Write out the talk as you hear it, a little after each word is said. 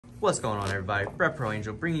What's going on, everybody? Brett Pro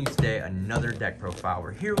Angel bringing you today another deck profile.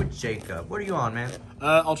 We're here with Jacob. What are you on, man?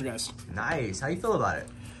 Altergeist. Nice. How you feel about it?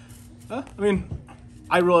 I mean,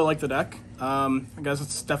 I really like the deck. I guess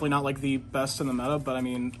it's definitely not like the best in the meta, but I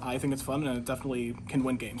mean, I think it's fun and it definitely can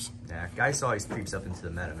win games. Yeah, Geist always creeps up into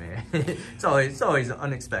the meta, man. it's always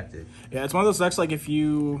unexpected. Yeah, it's one of those decks, like, if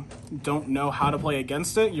you don't know how to play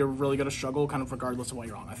against it, you're really going to struggle kind of regardless of what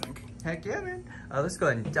you're on, I think. Heck yeah, man. Let's go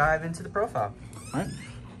ahead and dive into the profile. All right.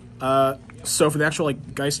 So for the actual,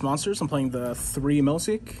 like, Geist monsters, I'm playing the 3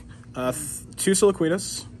 Milliseek, 2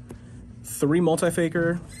 Siliquitus, 3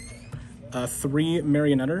 Multifaker, 3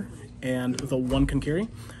 Marionetter, and the 1 Konkiri.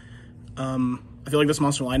 I feel like this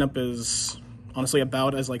monster lineup is honestly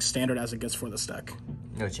about as like standard as it gets for this deck.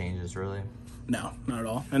 No changes, really? No, not at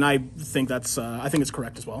all. And I think that's I think it's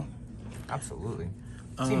correct as well. Absolutely.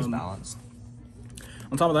 Seems balanced.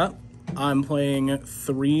 On top of that, I'm playing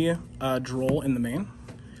 3 Droll in the main.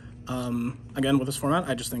 Again, with this format,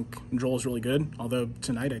 I just think Droll is really good. Although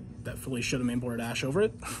tonight I definitely should have mainboarded Ash over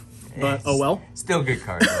it. But oh well. Still a good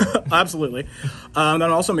card. Absolutely. Then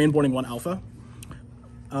I'm also mainboarding 1 Alpha.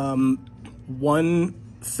 One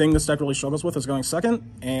thing this deck really struggles with is going second,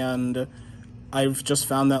 and I've just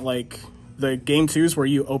found that like the game 2s where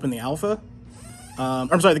you open the Alpha,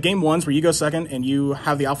 I'm sorry, the game 1s where you go second and you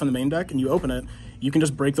have the Alpha in the main deck and you open it, you can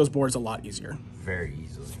just break those boards a lot easier. Very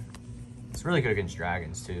easily. It's really good against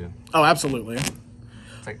dragons too. Oh, absolutely. It's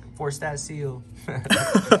like 4-stat seal.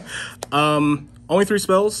 Only 3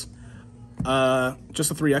 spells. Just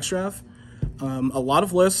the 3 extra. A lot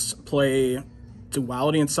of lists play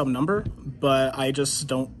duality and sub-number, but I just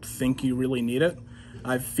don't think you really need it.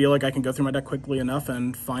 I feel like I can go through my deck quickly enough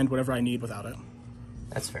and find whatever I need without it.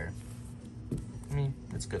 That's fair. I mean,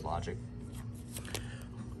 that's good logic.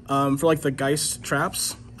 For like the Geist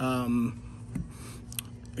traps,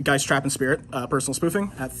 Geist Trap and Spirit, personal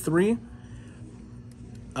spoofing at 3,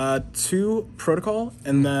 2 Protocol,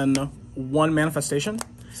 and then 1 Manifestation.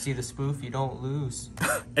 See the spoof, you don't lose.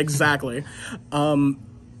 Exactly.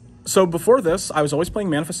 So before this, I was always playing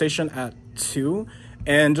Manifestation at 2,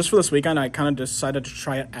 and just for this weekend, I kind of decided to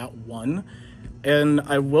try it at 1. And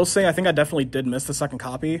I will say, I think I definitely did miss the second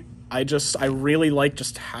copy. I really like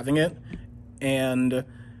just having it, and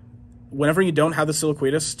whenever you don't have the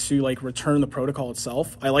Siliquitus to like return the Protocol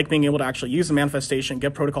itself, I like being able to actually use the Manifestation,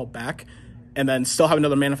 get Protocol back, and then still have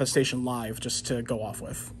another Manifestation live just to go off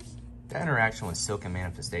with. The interaction with Silk and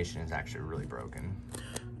Manifestation is actually really broken.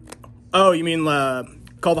 Oh, you mean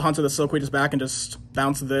call the Hunter the Siliquitus back and just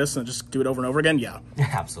bounce this and just do it over and over again? Yeah.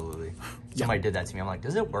 Absolutely. Somebody did that to me. I'm like,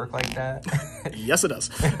 does it work like that? Yes, it does.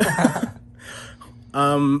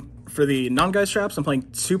 For the non-Geist traps, I'm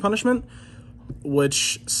playing 2 Punishment,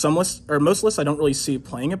 which some lists, or most lists, I don't really see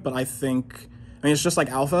playing it, but I mean, it's just like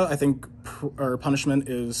Alpha. I think Punishment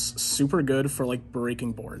is super good for like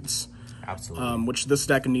breaking boards. Absolutely. Which this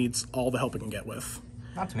deck needs all the help it can get with.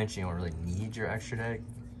 Not to mention you don't really need your extra deck.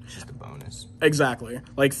 It's just a bonus. Exactly.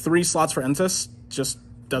 Like 3 slots for Entis just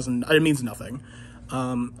doesn't, it means nothing.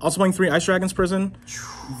 Also playing 3 Ice Dragon's Prison.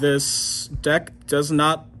 This deck does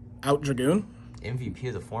not out Dragoon. MVP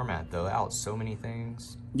of the format though, out so many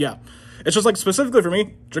things. Yeah. It's just like specifically for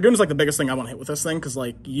me, Dragoon is like the biggest thing I want to hit with this thing, because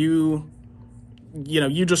like you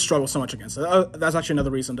just struggle so much against it. That's actually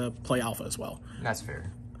another reason to play Alpha as well. That's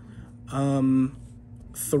fair.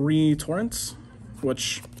 3 Torrents,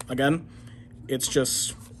 which again, it's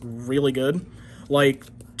just really good. Like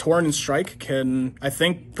Torrent and Strike can, I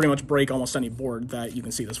think, pretty much break almost any board that you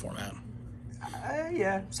can see this format.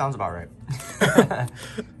 Yeah, sounds about right.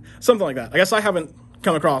 Something like that. I guess I haven't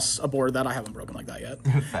come across a board that I haven't broken like that yet.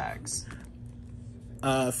 Facts.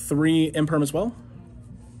 3 Imperm as well.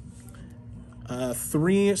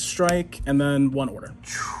 3 Strike, and then 1 Order.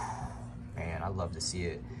 Man, I'd love to see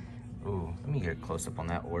it. Ooh, let me get a close-up on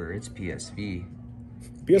that order. It's PSV.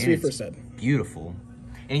 PSV first set. Beautiful.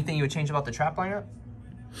 Anything you would change about the trap lineup?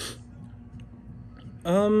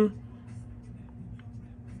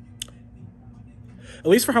 At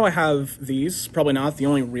least for how I have these, probably not. The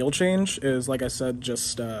only real change is, like I said,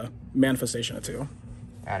 just Manifestation at 2.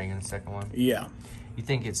 Adding in the second one? Yeah. You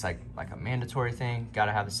think it's like a mandatory thing?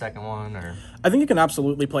 Gotta have the second one, or? I think you can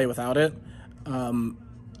absolutely play without it.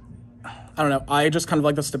 I don't know. I just kind of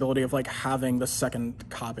like the stability of like having the second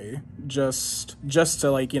copy, just to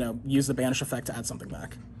like, use the banish effect to add something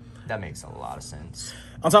back. That makes a lot of sense.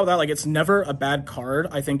 On top of that, like, it's never a bad card.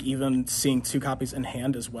 I think even seeing 2 copies in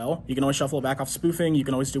hand as well. You can always shuffle it back off spoofing. You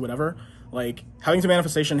can always do whatever. Like, having 2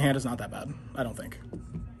 Manifestation in hand is not that bad, I don't think.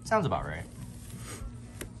 Sounds about right.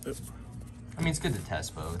 I mean, it's good to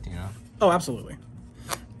test both, Oh, absolutely.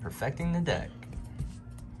 Perfecting the deck.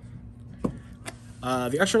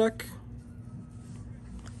 The extra deck,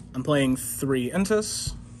 I'm playing 3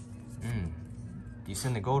 Entis. Do you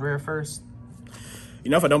send the gold rare first?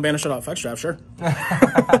 You know, if I don't banish it off effects draft, sure.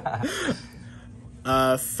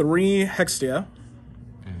 3 Hextia.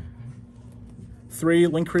 3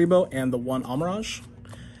 Linkuriboh and the 1 Almirage.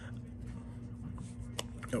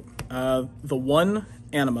 The 1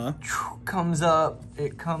 Anima. Comes up.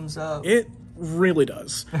 It comes up. It really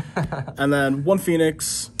does. And then 1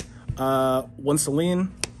 Phoenix, 1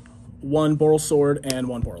 Celine, 1 Boral Sword, and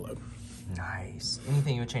 1 Borreload. Nice.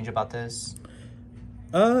 Anything you would change about this?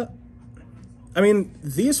 I mean,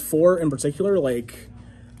 these 4 in particular, like...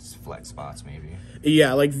 It's flex spots, maybe.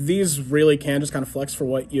 Yeah, like, these really can just kind of flex for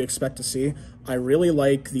what you expect to see. I really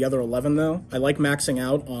like the other 11, though. I like maxing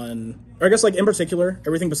out on... Or I guess, like, in particular,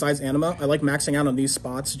 everything besides Anima, I like maxing out on these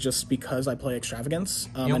spots just because I play Extravagance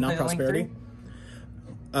and not Prosperity.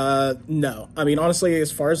 No. I mean, honestly,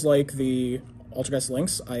 as far as, like, the Altergeist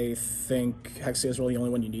links, I think Hexia is really the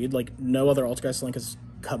only one you need. Like, no other Altergeist link has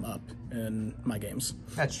come up in my games.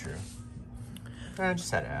 That's true. I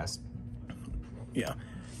just had to ask. Yeah.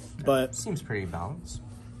 But... Seems pretty balanced.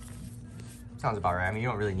 Sounds about right. I mean, you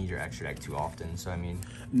don't really need your extra deck too often, so I mean...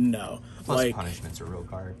 No. Plus, like, Punishment's a real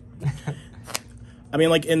card. I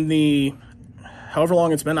mean, like, in the... However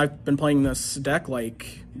long it's been, I've been playing this deck,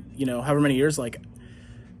 like, you know, however many years, like...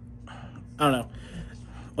 I don't know.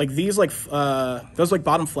 Like, these, like, those, like,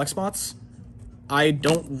 bottom flex spots, I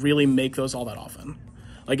don't really make those all that often.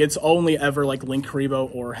 Like, it's only ever, like,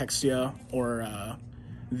 Linkuriboh or Hexia or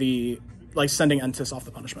the... Like, sending Entis off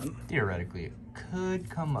the punishment. Theoretically, it could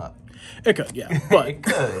come up. It could, yeah. But it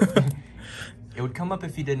could. It would come up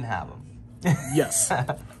if you didn't have them. Yes.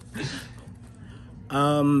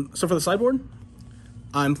 So for the sideboard,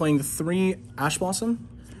 I'm playing the 3 Ash Blossom.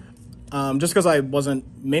 Just because I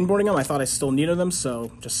wasn't mainboarding them, I thought I still needed them,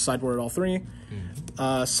 so just sideboarded all 3.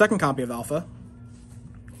 Second copy of Alpha.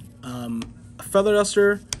 A Feather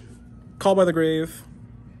Duster, Call by the Grave,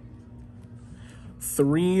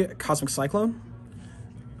 3 Cosmic Cyclone,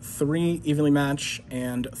 3 Evenly Match,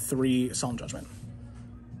 and 3 Solemn Judgment.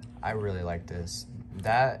 I really like this.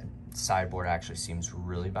 That sideboard actually seems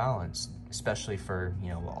really balanced, especially for, you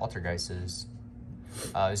know, what Altergeist is.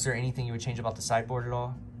 Is there anything you would change about the sideboard at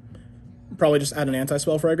all? Probably just add an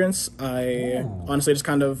anti-spell fragrance. I honestly just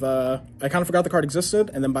kind of forgot the card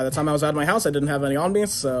existed, and then by the time I was out of my house, I didn't have any on me,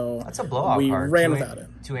 so that's a blowout card. We ran without it.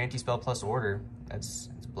 2 anti-spell plus order. It's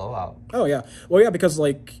a blowout. Oh yeah. Well, yeah, because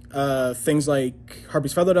like things like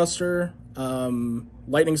Harpy's Feather Duster,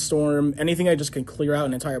 Lightning Storm, anything I just can clear out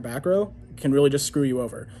an entire back row can really just screw you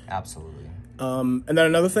over. Absolutely. And then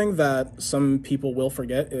another thing that some people will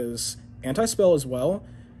forget is anti-spell as well.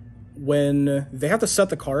 When they have to set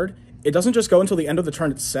the card, it doesn't just go until the end of the turn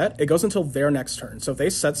it's set, it goes until their next turn. So if they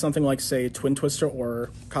set something like, say, Twin Twister or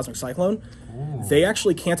Cosmic Cyclone, they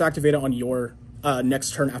actually can't activate it on your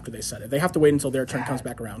next turn after they set it. They have to wait until their turn comes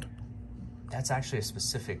back around. That's actually a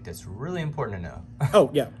specific that's really important to know. Oh,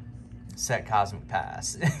 yeah. Set Cosmic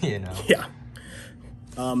Pass, you know? Yeah.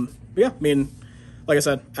 But yeah, I mean, like I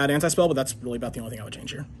said, add anti-spell, but that's really about the only thing I would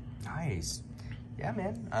change here. Nice. Yeah,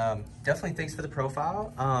 man. Definitely thanks for the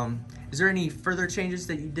profile. Is there any further changes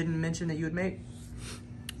that you didn't mention that you would make?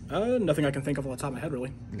 Nothing I can think of off the top of my head,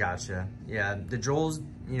 really. Gotcha. Yeah, the Joel's,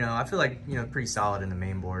 you know, I feel like, you know, pretty solid in the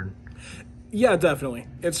main board. Yeah, definitely.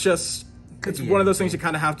 It's just, it's one of those things you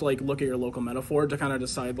kind of have to, like, look at your local meta for to kind of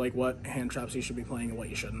decide, like, what hand traps you should be playing and what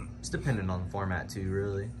you shouldn't. It's dependent on the format, too,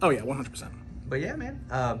 really. Oh, yeah, 100%. But yeah, man.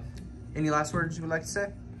 Any last words you would like to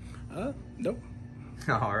say? Nope.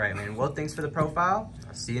 All right, man. Well, thanks for the profile.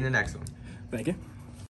 I'll see you in the next one. Thank you.